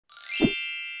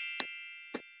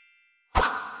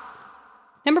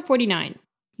Number 49.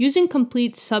 Using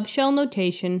complete subshell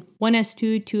notation,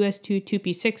 1s2, 2s2,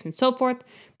 2p6, and so forth,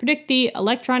 predict the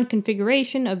electron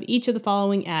configuration of each of the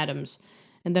following atoms.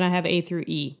 And then I have A through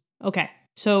E. Okay,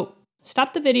 so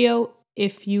stop the video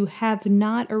if you have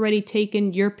not already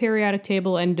taken your periodic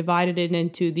table and divided it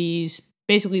into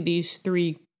basically these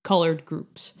three colored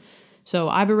groups. So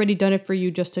I've already done it for you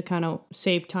just to kind of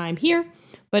save time here.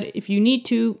 But if you need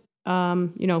to,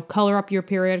 color up your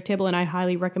periodic table, and I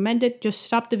highly recommend it, just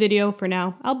stop the video for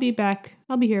now. I'll be back.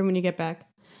 I'll be here when you get back,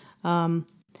 and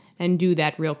do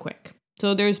that real quick.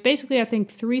 So there's basically, I think,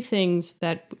 three things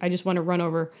that I just want to run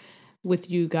over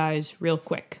with you guys real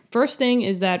quick. First thing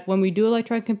is that when we do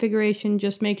electron configuration,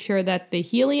 just make sure that the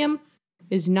helium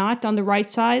is not on the right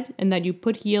side and that you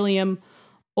put helium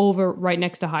over right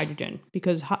next to hydrogen,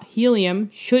 because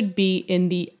helium should be in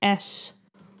the S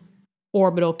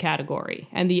orbital category,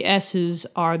 and the S's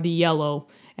are the yellow,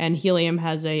 and helium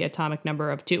has an atomic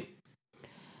number of 2.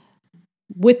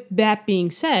 With that being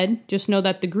said, just know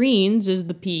that the greens is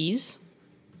the P's,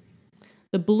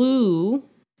 the blue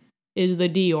is the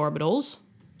D orbitals,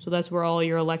 so that's where all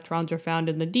your electrons are found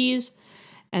in the D's,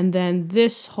 and then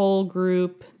this whole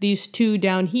group, these two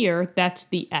down here, that's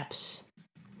the F's.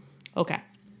 Okay.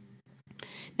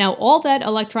 Now all that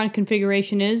electron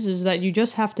configuration is that you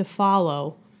just have to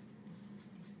follow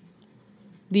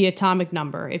the atomic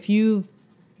number. If you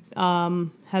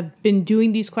have been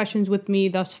doing these questions with me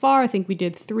thus far, I think we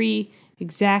did 3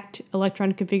 exact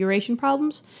electron configuration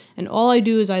problems, and all I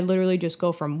do is I literally just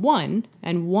go from 1,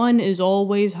 and 1 is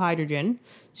always hydrogen.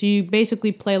 So you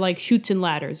basically play like chutes and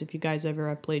ladders, if you guys ever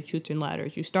have played chutes and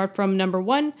ladders. You start from number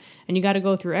 1, and you got to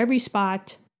go through every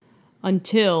spot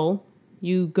until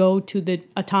you go to the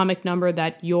atomic number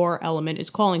that your element is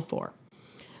calling for.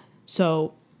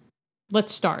 So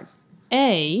let's start.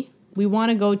 A, we want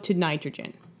to go to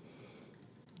nitrogen.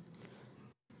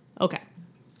 Okay,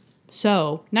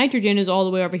 so nitrogen is all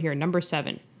the way over here, number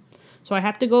 7. So I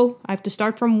have to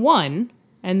start from 1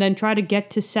 and then try to get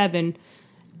to 7.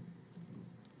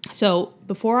 So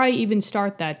before I even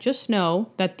start that, just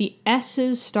know that the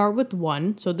S's start with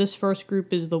 1. So this first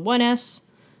group is the 1s,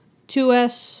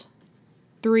 2s,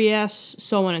 3s,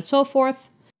 so on and so forth.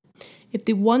 If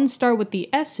the 1s start with the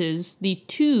S's, the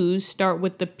 2s start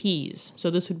with the P's. So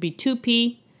this would be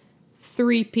 2p,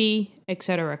 3p,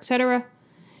 etc., etc.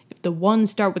 If the 1s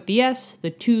start with the S, the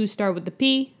 2s start with the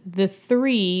P, the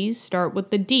 3s start with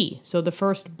the D. So the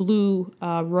first blue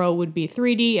row would be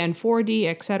 3D and 4D,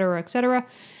 etc., etc.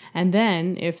 And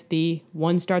then if the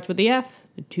 1 starts with the F,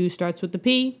 the 2 starts with the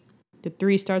P, the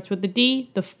 3 starts with the D,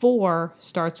 the 4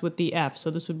 starts with the F. So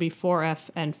this would be 4F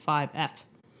and 5F.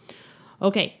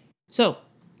 Okay. So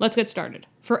let's get started.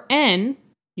 For N,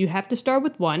 you have to start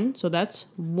with 1, so that's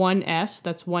 1s,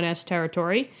 that's 1s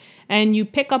territory, and you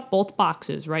pick up both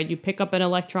boxes, right? You pick up an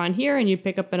electron here and you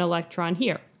pick up an electron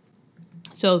here.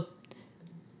 So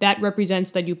that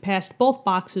represents that you passed both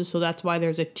boxes, so that's why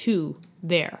there's a 2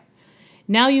 there.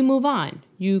 Now you move on.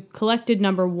 You collected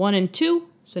number 1 and 2,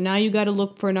 so now you got to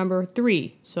look for number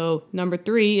 3. So number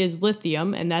 3 is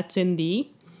lithium, and that's in the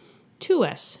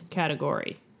 2s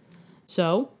category.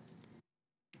 So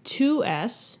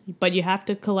 2s, but you have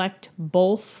to collect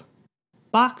both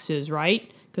boxes,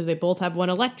 right? Because they both have 1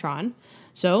 electron.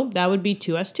 So that would be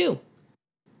 2s2.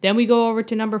 Then we go over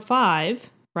to number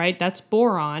 5, right? That's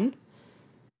boron.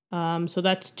 So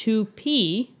that's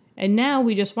 2p. And now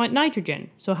we just want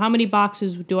nitrogen. So how many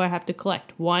boxes do I have to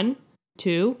collect? 1,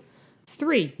 2,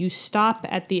 3. You stop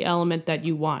at the element that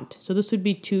you want. So this would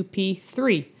be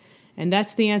 2p3. And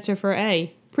that's the answer for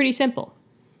A. Pretty simple.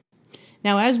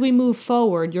 Now, as we move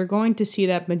forward, you're going to see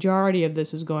that majority of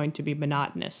this is going to be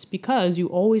monotonous because you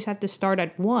always have to start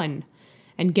at 1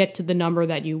 and get to the number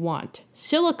that you want.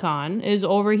 Silicon is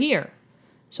over here.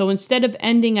 So instead of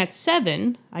ending at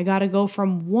 7, I got to go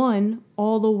from 1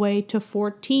 all the way to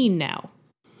 14 now.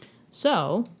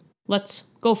 So let's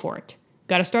go for it.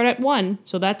 Got to start at 1,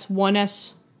 so that's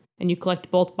 1s, and you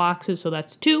collect both boxes, so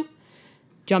that's 2.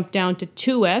 Jump down to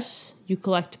 2s, you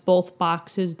collect both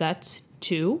boxes, that's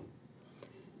 2.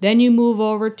 Then you move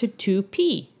over to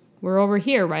 2p. We're over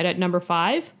here, right at number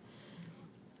 5.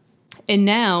 And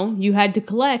now you had to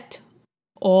collect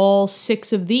all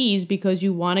 6 of these because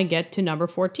you want to get to number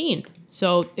 14.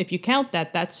 So if you count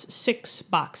that, that's 6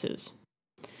 boxes.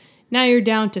 Now you're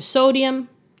down to sodium,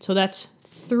 so that's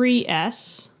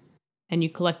 3s, and you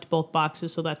collect both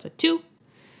boxes, so that's a 2.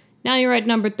 Now you're at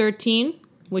number 13,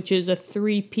 which is a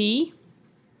 3p.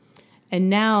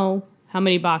 And now, how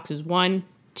many boxes? 1,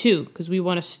 2, because we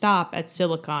want to stop at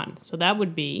silicon. So that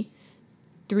would be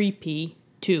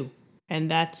 3p2, and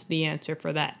that's the answer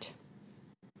for that.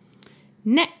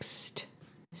 Next,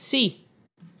 C,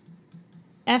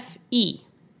 Fe.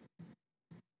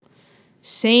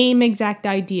 Same exact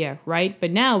idea, right?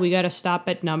 But now we got to stop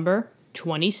at number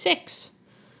 26.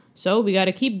 So we got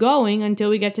to keep going until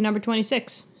we get to number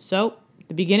 26. So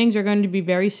the beginnings are going to be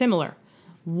very similar.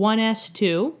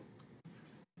 1s2,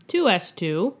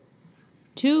 2s2,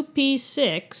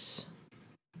 2p6,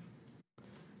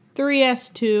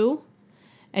 3s2,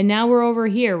 and now we're over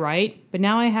here, right? But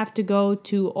now I have to go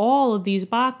to all of these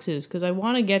boxes because I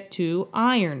want to get to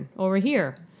iron over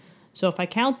here. So if I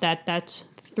count that, that's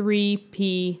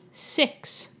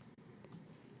 3p6.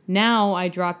 Now I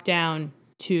drop down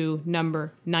to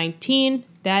number 19.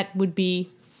 That would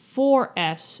be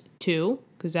 4s2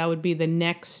 because that would be the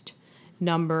next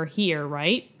number here,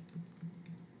 right?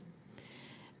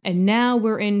 And now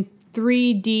we're in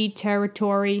 3D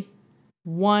territory.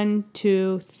 1,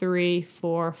 2, 3,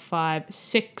 4, 5,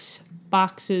 6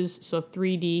 boxes. So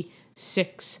 3D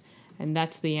 6. And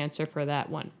that's the answer for that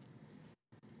one.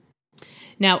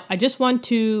 Now, I just want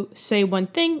to say one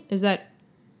thing is that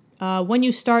when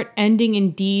you start ending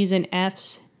in D's and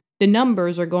F's, the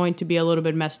numbers are going to be a little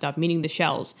bit messed up, meaning the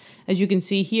shells. As you can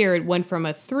see here, it went from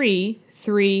a 3,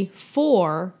 3,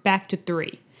 4 back to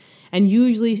 3. And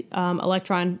usually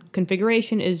Electron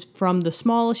configuration is from the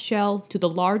smallest shell to the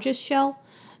largest shell.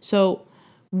 So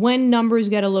when numbers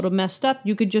get a little messed up,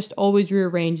 you could just always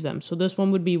rearrange them. So this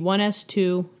one would be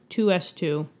 1s2,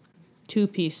 2s2,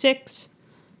 2p6,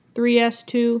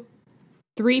 3s2,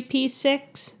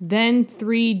 3p6, then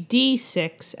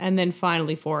 3d6, and then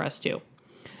finally 4s2.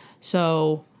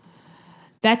 So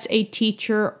that's a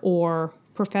teacher or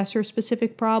professor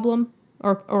specific problem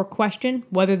or question,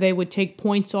 whether they would take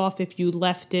points off if you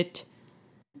left it,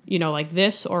 you know, like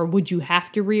this, or would you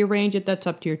have to rearrange it? That's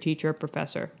up to your teacher or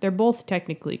professor. They're both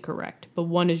technically correct, but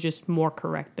one is just more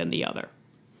correct than the other.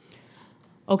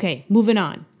 Okay, moving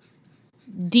on.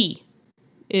 D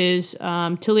is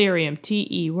Tellurium,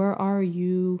 Te. Where are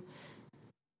you?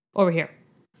 Over here.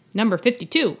 Number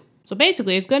 52. So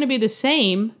basically, it's going to be the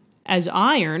same as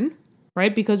iron,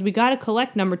 right? Because we got to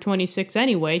collect number 26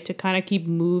 anyway to kind of keep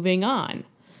moving on.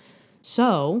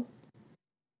 So,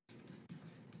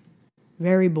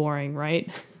 very boring,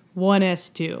 right?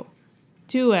 1s2,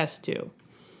 2s2,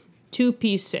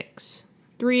 2p6,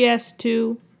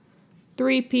 3s2,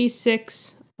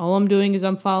 3p6. All I'm doing is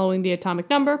I'm following the atomic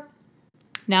number.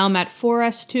 Now I'm at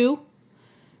 4s2,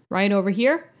 right over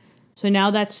here. So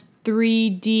now that's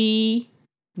 3d.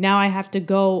 Now I have to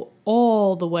go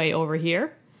all the way over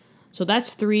here. So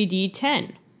that's 3d10.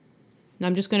 And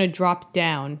I'm just going to drop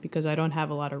down because I don't have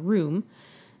a lot of room.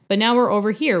 But now we're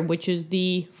over here, which is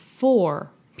the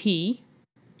 4p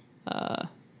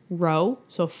row.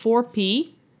 So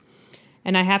 4p.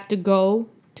 And I have to go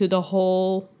to the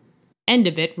whole end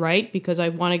of it, right? Because I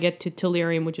want to get to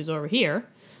Tellurium, which is over here.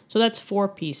 So that's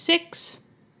 4p6.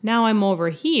 Now I'm over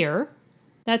here.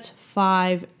 That's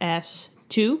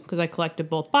 5s2 because I collected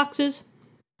both boxes.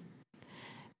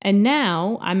 And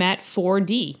now I'm at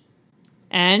 4D.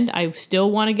 And I still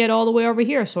want to get all the way over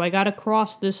here, so I got to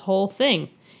cross this whole thing.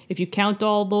 If you count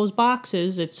all those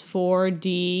boxes, it's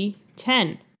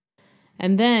 4D10.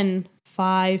 And then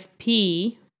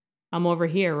 5P, I'm over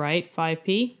here, right?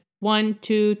 5P. 1,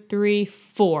 2, 3,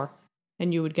 4.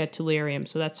 And you would get Tellurium,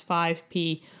 so that's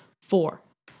 5P4.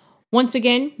 Once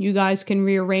again, you guys can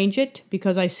rearrange it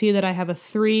because I see that I have a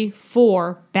 3,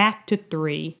 4, back to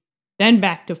 3, then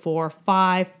back to 4,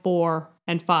 5, 4,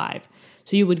 and 5.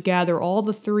 So you would gather all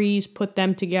the 3s, put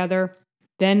them together,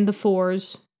 then the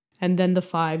 4s, and then the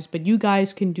 5s. But you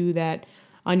guys can do that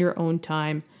on your own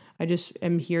time. I just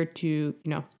am here to,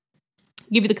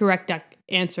 give you the correct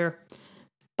answer.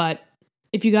 But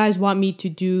if you guys want me to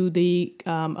do the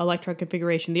electron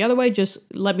configuration the other way,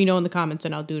 just let me know in the comments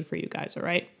and I'll do it for you guys, all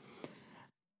right?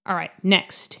 All right,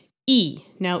 next, E.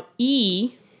 Now,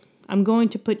 E, I'm going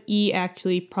to put E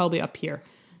actually probably up here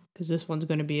because this one's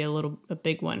going to be a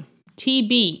big one.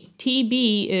 TB.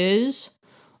 TB is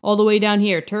all the way down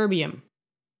here, terbium.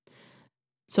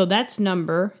 So that's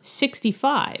number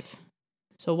 65.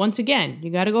 So once again, you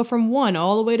got to go from 1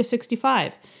 all the way to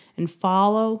 65 and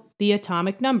follow the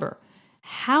atomic number.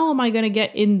 How am I going to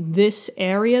get in this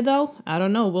area, though? I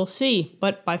don't know. We'll see.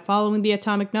 But by following the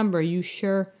atomic number, you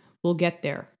sure will get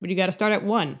there. But you got to start at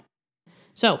 1.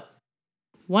 So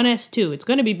 1s2. It's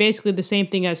going to be basically the same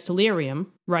thing as Tellurium,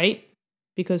 right?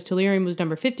 Because Tellurium was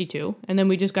number 52. And then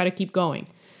we just got to keep going.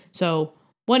 So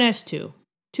 1s2,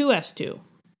 2s2,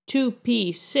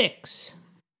 2p6,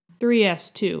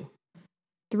 3s2,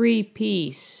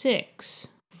 3p6,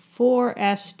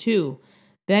 4s2.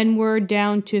 Then we're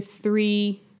down to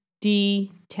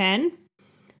 3d10.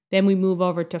 Then we move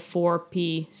over to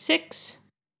 4p6,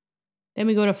 Then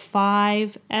we go to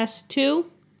 5s2,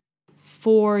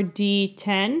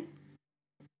 4d10.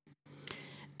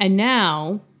 And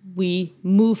now we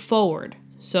move forward.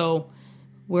 So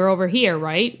we're over here,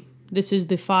 right? This is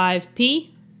the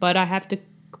 5p, but I have to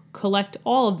collect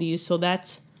all of these, so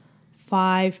that's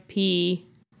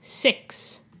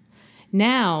 5p6.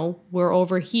 Now we're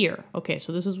over here. Okay,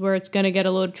 so this is where it's going to get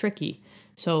a little tricky.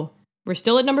 So we're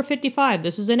still at number 55.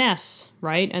 This is an S,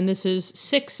 right? And this is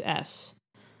 6s.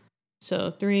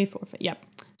 So 3, 4, 5, yep.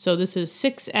 So this is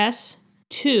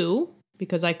 6s2,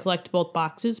 because I collect both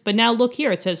boxes. But now look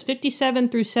here, it says 57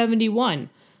 through 71.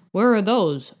 Where are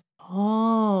those?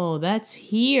 Oh, that's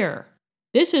here.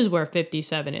 This is where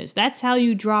 57 is. That's how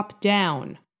you drop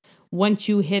down. Once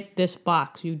you hit this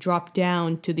box, you drop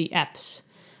down to the Fs.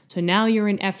 So now you're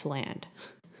in F land.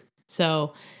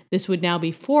 So this would now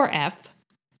be 4F.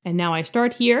 And now I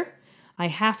start here. I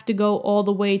have to go all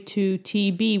the way to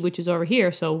TB, which is over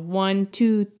here. So 1,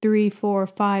 2, 3, 4,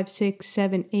 5, 6,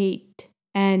 7, 8,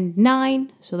 and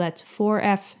 9. So that's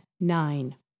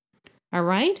 4F9. All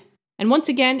right? And once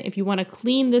again, if you want to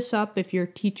clean this up, if your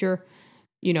teacher,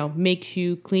 makes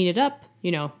you clean it up,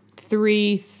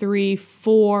 3, 3,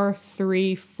 4,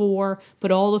 3, 4,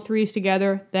 put all the 3s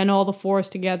together, then all the 4s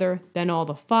together, then all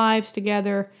the 5s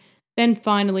together, then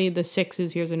finally the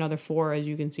 6s. Here's another 4. As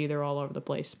you can see, they're all over the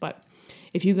place. But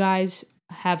if you guys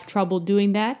have trouble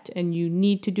doing that and you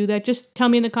need to do that, just tell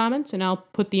me in the comments and I'll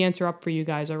put the answer up for you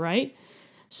guys, all right?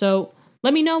 So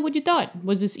let me know what you thought.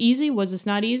 Was this easy? Was this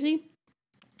not easy?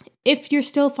 If you're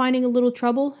still finding a little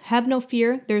trouble, have no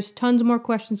fear. There's tons more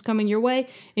questions coming your way.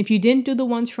 If you didn't do the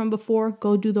ones from before,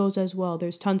 go do those as well.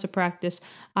 There's tons of practice.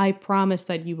 I promise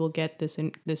that you will get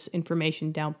this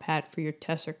information down pat for your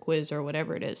test or quiz or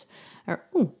whatever it is. Or,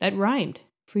 ooh, that rhymed.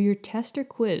 For your test or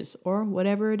quiz or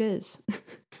whatever it is.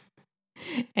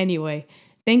 Anyway,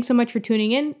 thanks so much for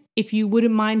tuning in. If you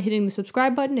wouldn't mind hitting the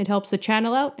subscribe button, it helps the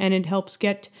channel out and it helps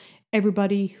get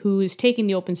everybody who is taking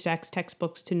the OpenStax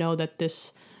textbooks to know that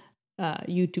this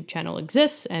YouTube channel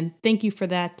exists, and thank you for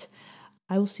that.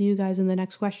 I will see you guys in the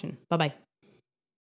next question. Bye-bye.